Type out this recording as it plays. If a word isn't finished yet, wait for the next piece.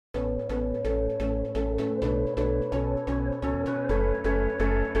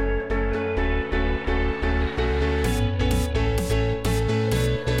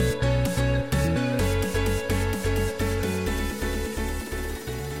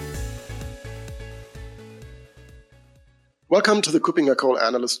Welcome to the KuppingerCole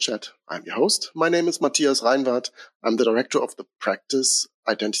Analyst Chat. I'm your host. My name is Matthias Reinwarth. I'm the director of the practice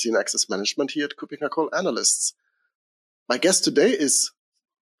Identity and Access Management here at KuppingerCole Analysts. My guest today is,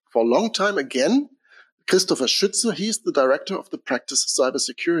 for a long time again, Christopher Schütze. He's the director of the practice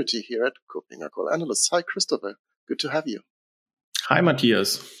Cybersecurity here at KuppingerCole Analysts. Hi, Christopher. Good to have you. Hi,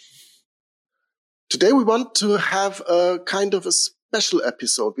 Matthias. Today we want to have a kind of a special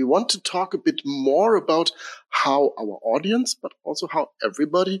episode. We want to talk a bit more about how our audience, but also how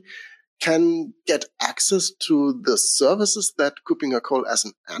everybody can get access to the services that KuppingerCole as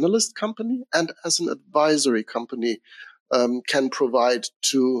an analyst company and as an advisory company can provide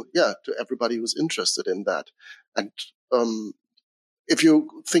to everybody who's interested in that. And if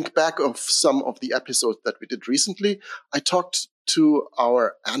you think back of some of the episodes that we did recently, I talked to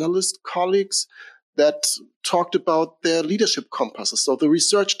our analyst colleagues that talked about their leadership compasses, so the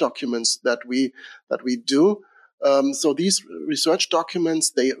research documents that we do. So these research documents,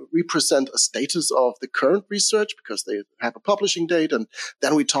 they represent a status of the current research because they have a publishing date, and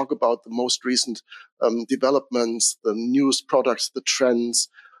then we talk about the most recent developments, the newest products, the trends,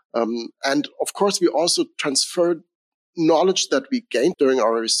 and of course we also transfer knowledge that we gained during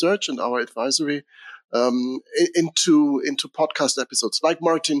our research and our advisory into podcast episodes, like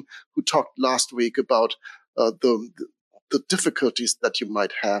Martin, who talked last week about the difficulties that you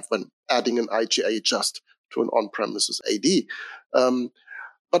might have when adding an IGA just to an on-premises AD.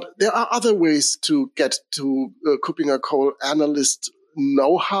 But there are other ways to get to KuppingerCole Analyst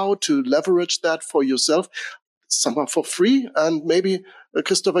know-how, to leverage that for yourself. Some are for free, and maybe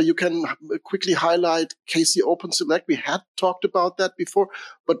Christopher, you can quickly highlight KC Open Select. We had talked about that before,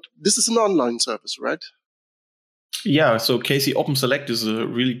 but this is an online service, right? Yeah, so KC Open Select is a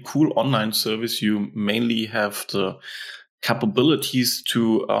really cool online service. You mainly have the capabilities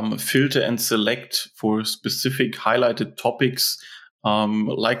to filter and select for specific highlighted topics,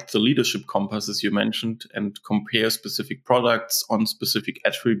 like the leadership compass, as you mentioned, and compare specific products on specific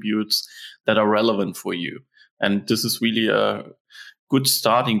attributes that are relevant for you. And this is really a good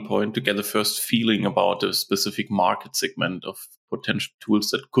starting point to get a first feeling about a specific market segment of potential tools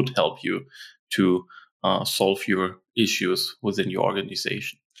that could help you to solve your issues within your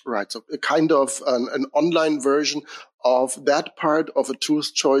organization. Right. So a kind of an online version of that part of a tool's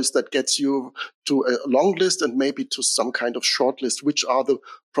choice that gets you to a long list and maybe to some kind of short list. Which are the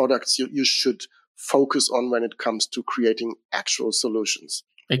products you should focus on when it comes to creating actual solutions?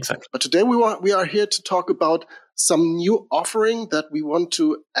 Exactly. But today we are here to talk about some new offering that we want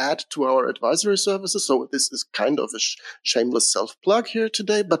to add to our advisory services. So this is kind of a shameless self-plug here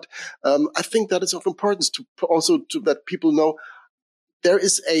today. But I think that is of importance to also to that people know there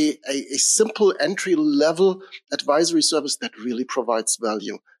is a simple entry-level advisory service that really provides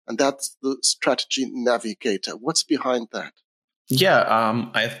value. And that's the strategy Navigator. What's behind that? Yeah,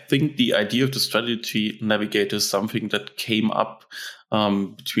 I think the idea of the strategy Navigator is something that came up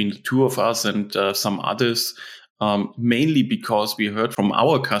between the two of us and some others, mainly because we heard from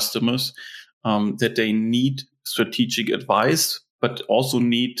our customers that they need strategic advice, but also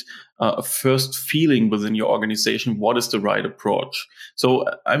need a first feeling within your organization, what is the right approach. So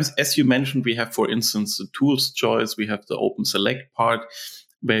as you mentioned, we have, for instance, the tools choice, we have the open select part,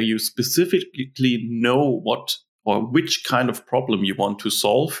 where you specifically know what or which kind of problem you want to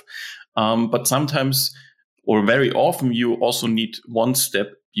solve. But sometimes, or very often, you also need one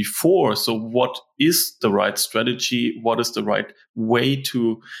step before. So what is the right strategy? What is the right way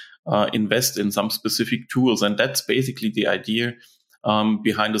to invest in some specific tools? And that's basically the idea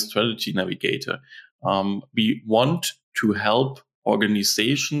behind the strategy Navigator. We want to help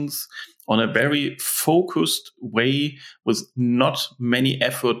organizations on a very focused way with not many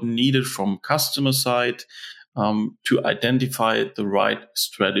effort needed from customer side to identify the right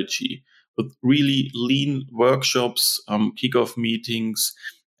strategy with really lean workshops, kickoff meetings,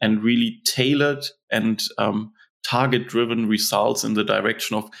 and really tailored and target-driven results in the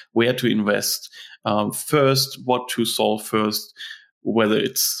direction of where to invest first, what to solve first, whether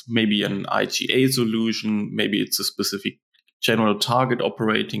it's maybe an IGA solution, maybe it's a specific general target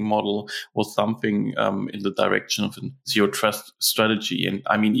operating model, or something in the direction of a zero trust strategy. And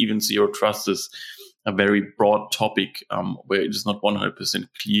I mean, even zero trust is a very broad topic where it is not 100%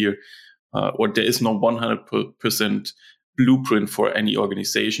 clear, or there is no 100% blueprint for any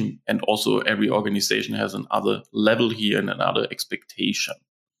organization. And also every organization has another level here and another expectation.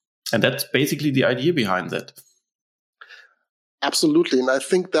 And that's basically the idea behind that. Absolutely. And I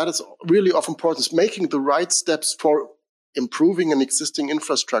think that is really of importance, making the right steps for improving an existing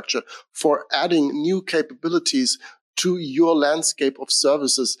infrastructure, for adding new capabilities to your landscape of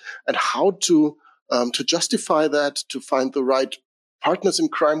services, and how to to justify that, to find the right partners in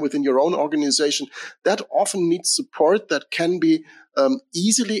crime within your own organization, that often needs support that can be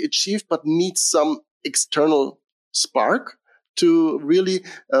easily achieved, but needs some external spark to really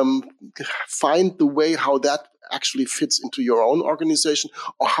find the way how that actually fits into your own organization,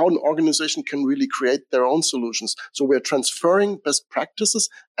 or how an organization can really create their own solutions. So we're transferring best practices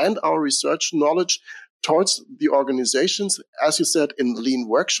and our research knowledge towards the organizations, as you said, in lean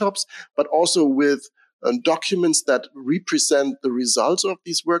workshops, but also with documents that represent the results of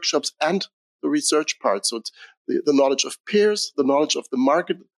these workshops and the research part. So it's the knowledge of peers, the knowledge of the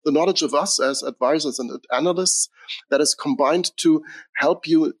market, the knowledge of us as advisors and analysts that is combined to help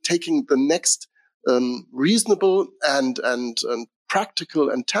you taking the next reasonable and practical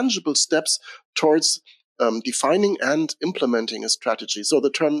and tangible steps towards defining and implementing a strategy. So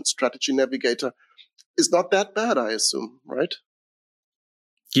the term strategy navigator is not that bad, I assume, right?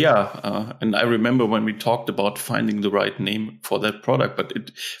 Yeah, and I remember when we talked about finding the right name for that product, but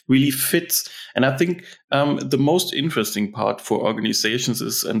it really fits. And I think the most interesting part for organizations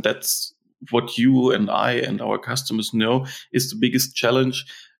is, and that's what you and I and our customers know, is the biggest challenge.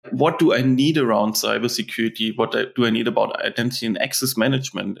 What do I need around cybersecurity? What do I need about identity and access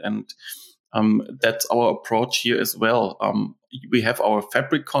management? And that's our approach here as well. We have our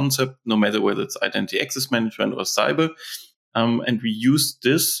fabric concept, no matter whether it's identity access management or cyber. And we use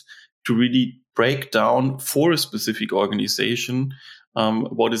this to really break down for a specific organization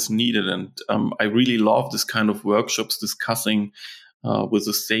what is needed. And I really love this kind of workshops discussing with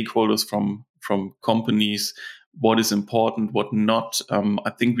the stakeholders from companies what is important, what not. I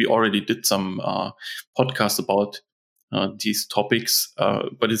think we already did some podcasts about these topics,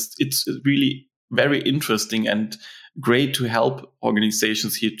 but it's really very interesting and great to help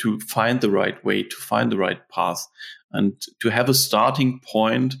organizations here to find the right way, to find the right path, and to have a starting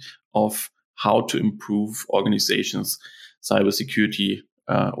point of how to improve organizations' cybersecurity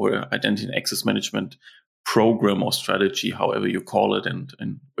or identity and access management program or strategy, however you call it,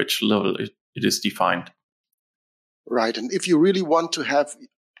 and which level it is defined. Right. And if you really want to have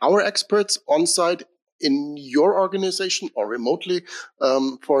our experts on site in your organization or remotely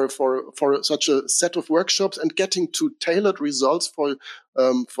for such a set of workshops and getting to tailored results for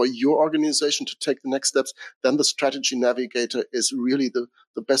your organization to take the next steps, then the Strategy Navigator is really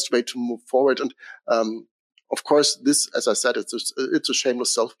the best way to move forward. And of course, this, as I said, it's a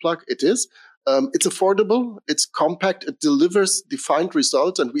shameless self-plug. It is. It's affordable. It's compact. It delivers defined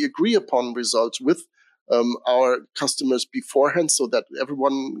results, and we agree upon results with our customers beforehand so that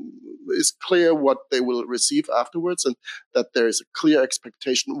everyone is clear what they will receive afterwards and that there is a clear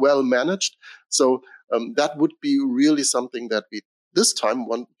expectation, well managed. So that would be really something that we this time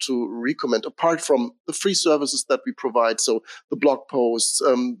want to recommend, apart from the free services that we provide. So the blog posts,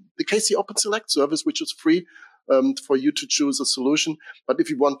 the KC Open Select service, which is free for you to choose a solution. But if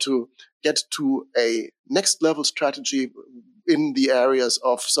you want to get to a next level strategy in the areas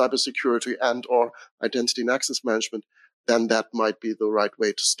of cybersecurity and or identity and access management, then that might be the right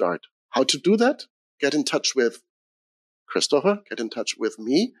way to start. How to do that? Get in touch with Christopher, get in touch with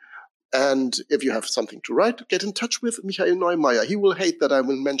me. And if you have something to write, get in touch with Michael Neumeier. He will hate that I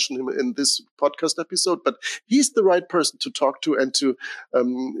will mention him in this podcast episode, but he's the right person to talk to and to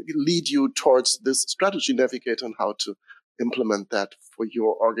lead you towards this strategy navigator and how to implement that for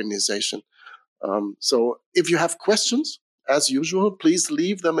your organization. So if you have questions, as usual, please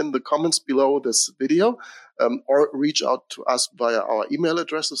leave them in the comments below this video or reach out to us via our email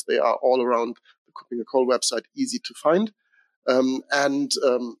addresses. They are all around the KuppingerCole website, easy to find.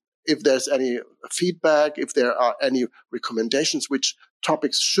 If there's any feedback, if there are any recommendations, which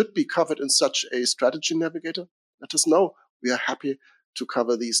topics should be covered in such a strategy navigator, let us know. We are happy to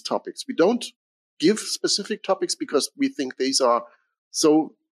cover these topics. We don't give specific topics because we think these are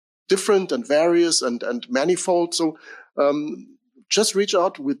so different and various and manifold. So just reach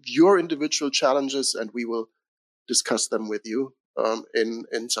out with your individual challenges and we will discuss them with you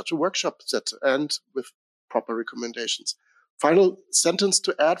in such a workshop set and with proper recommendations. Final sentence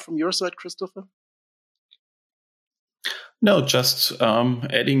to add from your side, Christopher? No, just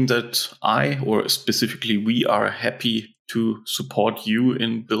adding that or specifically we are happy to support you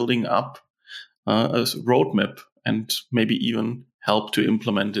in building up a roadmap and maybe even help to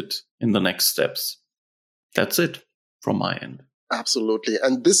implement it in the next steps. That's it from my end. Absolutely.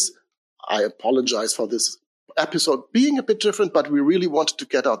 And this, I apologize for this episode being a bit different, but we really wanted to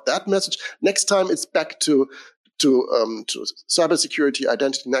get out that message. Next time it's back to cybersecurity,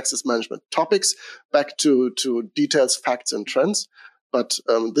 identity and access management topics, back to details, facts, and trends. But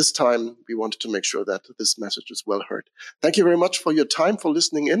this time, we wanted to make sure that this message is well heard. Thank you very much for your time, for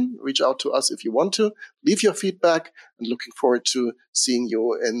listening in. Reach out to us if you want to. Leave your feedback, and looking forward to seeing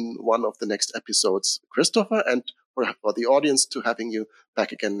you in one of the next episodes, Christopher, and for the audience to having you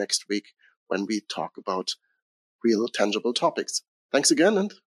back again next week when we talk about real, tangible topics. Thanks again,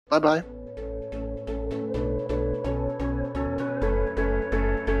 and bye-bye.